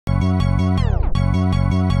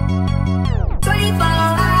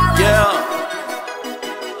Yeah,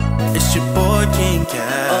 it's your boy Kingggk.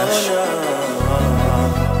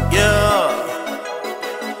 Yeah,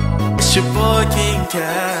 it's your boy Kingggk.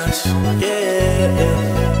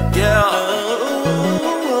 Yeah, yeah,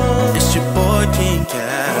 it's your boy Kingggk.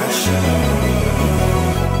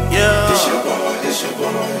 Yeah,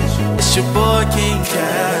 it's your boy Kingggk.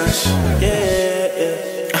 Yeah,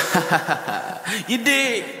 you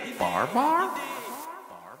dig? Barbar?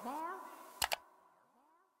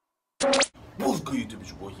 What's good, YouTube? It's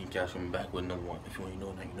your boy Kingggk coming back with another one. If you ain't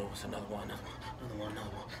know, now you know it's another one.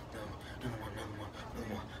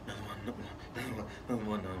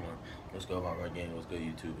 What's good, barbargang? What's good,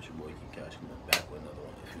 YouTube? It's your boy Kingggk coming back with another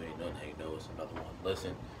one. If you ain't know, now you know it's another one.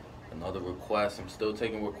 Listen, another request. I'm still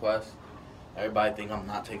taking requests. Everybody think I'm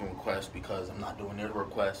not taking requests because I'm not doing their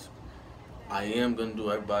requests. I am gonna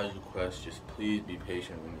do everybody's requests. Just please be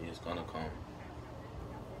patient with me. It's gonna come.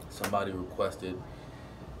 Somebody requested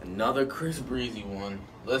another Chris Breezy one.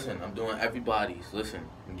 Listen, I'm doing everybody's. Listen,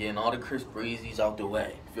 I'm getting all the Chris Breezys out the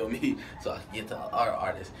way. Feel me? So I can get to our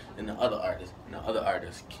artists and the other artists and the other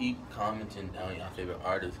artists. Keep commenting down your favorite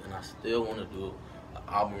artists, and I still want to do an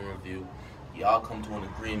album review. Y'all come to an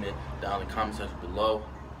agreement down in the comment section below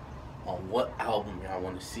on what album y'all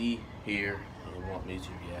want to see, hear, and want me to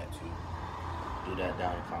react to. Do that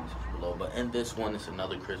down in the comment section below. But in this one, it's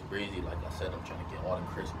another Chris Breezy. Like I said, I'm trying to get all the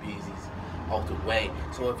Chris Breezys out the way.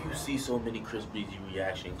 So if you see so many Chris Breezy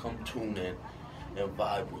reaction, come tune in and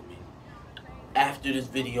vibe with me. After this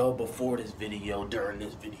video, before this video, during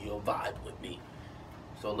this video, vibe with me.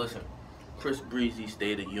 So listen, Chris Breezy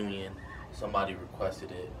State of Union. Somebody requested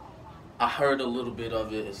it. I heard a little bit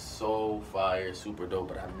of it. It's so fire, super dope,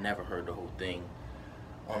 but I've never heard the whole thing,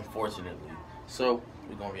 unfortunately. So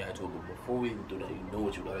we're gonna react to it, but before we even do that, you know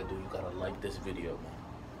what you gotta do. You gotta like this video, man.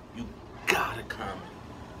 You gotta comment.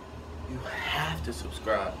 You have to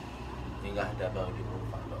subscribe. You gotta hit that bell and get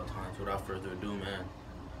notified all the time. So without further ado, man,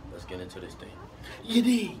 let's get into this thing. You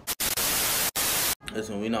dig?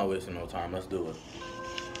 Listen, we're not wasting no time. Let's do it.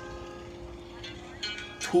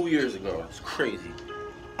 2 years ago, it's crazy.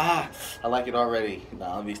 I like it already.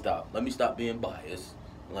 Nah, let me stop. Let me stop being biased.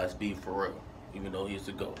 Let's be for real. Even though he's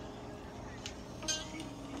the GOAT.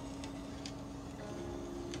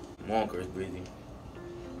 Come on, Chris Breezy.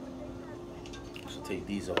 Should take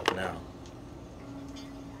these off now.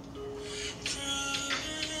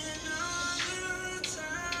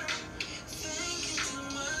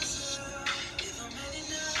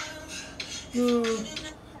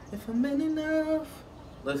 If I'm in enough.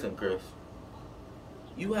 Listen, Chris.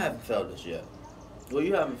 You haven't felt this yet. Well,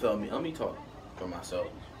 you haven't felt me. Let me talk for myself.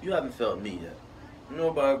 You haven't felt me yet. You know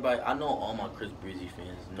about everybody. I know all my Chris Breezy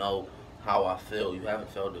fans know how I feel. You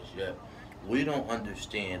haven't felt this yet. We don't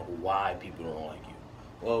understand why people don't like you.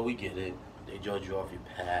 Well, we get it. They judge you off your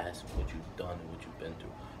past, what you've done, and what you've been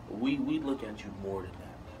through. But we look at you more than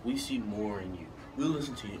that. We see more in you. We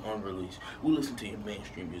listen to your unreleased. We listen to your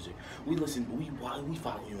mainstream music. We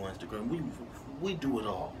follow you on Instagram. We do it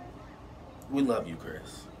all. We love you,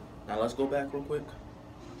 Chris. Now let's go back real quick.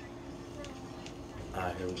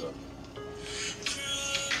 Alright, here we go.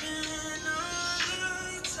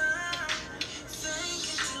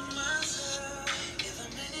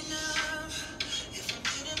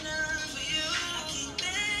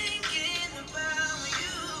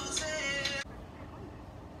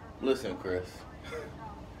 Listen, Chris.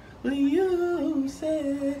 When you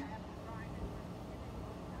said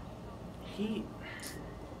he.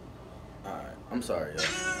 Alright, I'm sorry, yo.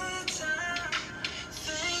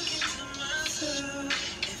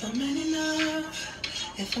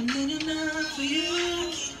 If I'm in enough for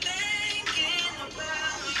you.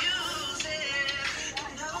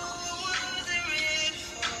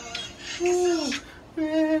 Ooh,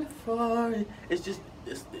 ready for it. It's just,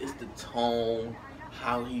 it's the tone,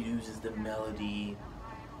 how he uses the melody.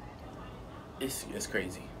 It's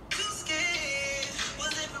crazy.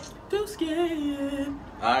 Too scared.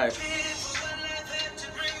 Alright.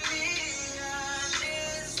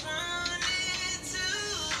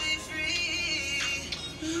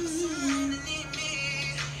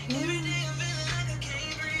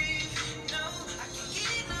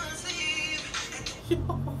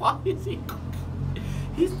 Why is he?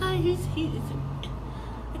 He's not.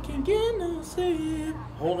 I can't get no sleep.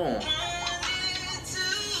 Hold on.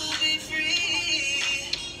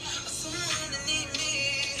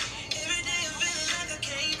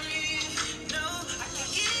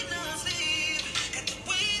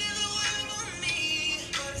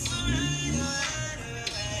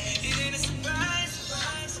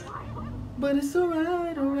 But it's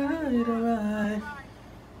alright, alright, alright.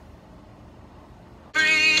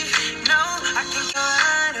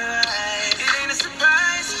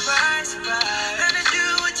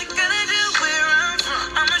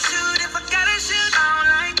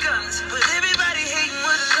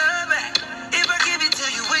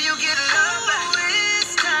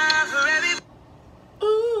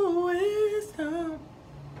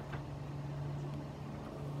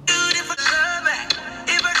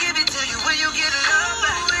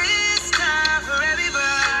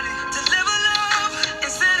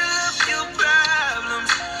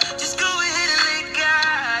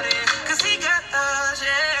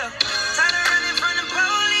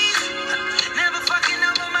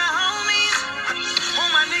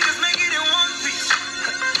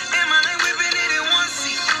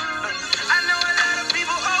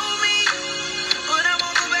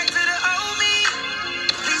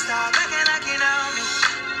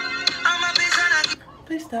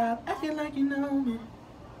 stop acting like you know me.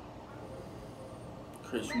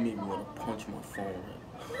 Chris, you made me want to punch my phone.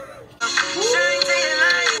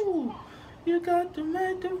 Ooh, you got the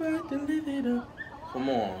right to live it up. Come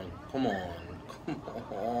on, come on, come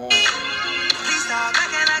on. Please stop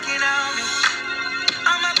acting like you know me.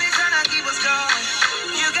 I'm a bitch and I keep us going.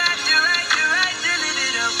 You got the right to live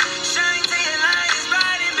it up. Shine till your light is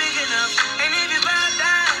bright and big enough. And if you bow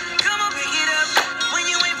down, come on pick it up. When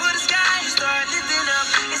you wait for the sky, you start lifting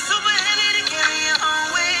up. It's super heavy to carry your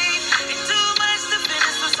own weight. It's too much to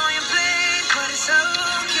finish what's on your plate. But it's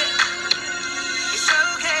okay. It's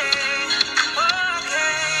okay.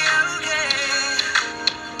 Okay, okay.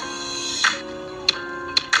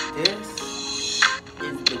 This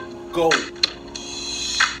is the GOAT.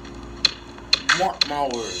 Mark my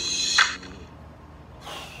words.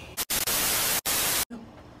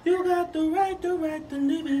 You got the right to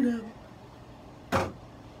live it up.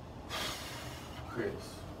 Chris,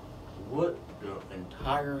 what the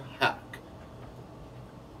entire heck?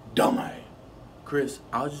 Dumbass. Chris,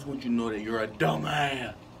 I just want you to know that you're a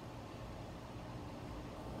dumbass.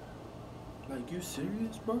 Like, you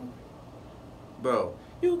serious, bro? Bro,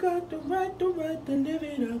 you got the right to live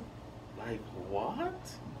it up. Like,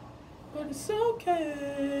 what? But it's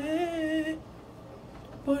okay.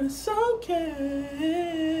 But it's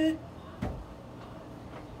okay.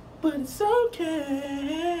 But it's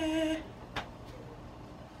okay.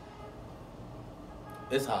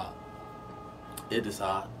 It's hot. It is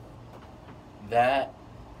hot.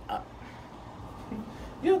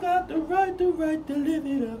 You got the right to live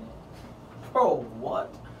it up. Bro,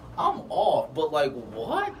 what? I'm off, but like,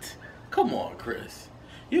 what? Come on, Chris.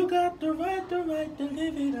 You got the right to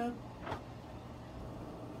live it up.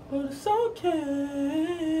 But it's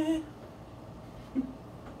okay.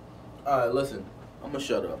 Alright, listen. I'm gonna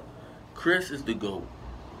shut up. Chris is the GOAT.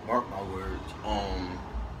 Mark my words.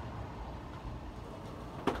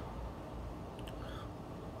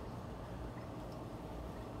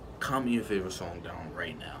 Comment your favorite song down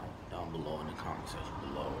right now. Down below in the comment section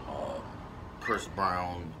below. Chris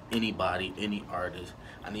Brown, anybody, any artist.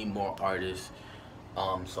 I need more artists.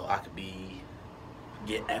 So I could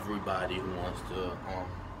get everybody who wants to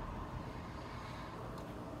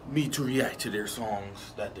me to react to their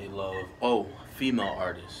songs that they love. Oh, female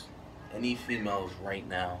artists. Any females right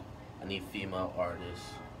now. I need female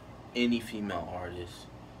artists. Any female artists.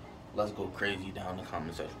 Let's go crazy down in the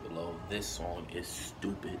comment section below. This song is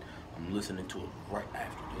stupid. I'm listening to it right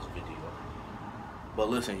after this video. But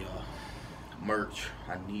listen, y'all. Merch.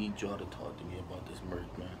 I need y'all to talk to me about this merch,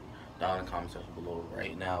 man. Down in the comment section below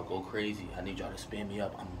right now. Go crazy. I need y'all to spam me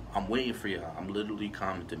up. I'm waiting for y'all. I'm literally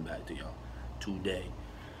commenting back to y'all today.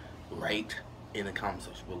 Right in the comment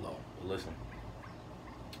section below. But listen,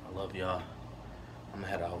 I love y'all. I'm gonna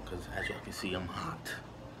head out because as y'all can see, I'm hot.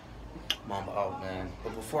 Mamba out, man.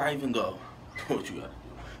 But before I even go, what you gotta do?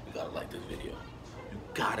 You gotta like this video. You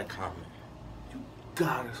gotta comment. You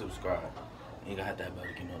gotta subscribe. And you gotta hit that bell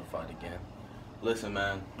to get notified again. Listen,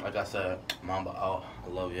 man, like I said, Mamba out. I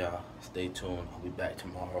love y'all. Stay tuned. I'll be back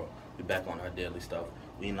tomorrow. Be back on our daily stuff.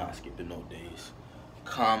 We not skipping no days.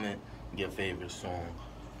 Comment your favorite song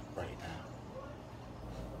right now.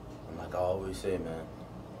 And like I always say, man,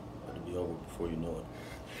 it'll be over before you know it.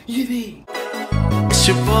 Yippee! It's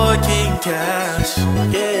your boy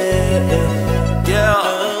Kingggkashhh. Yeah, yeah.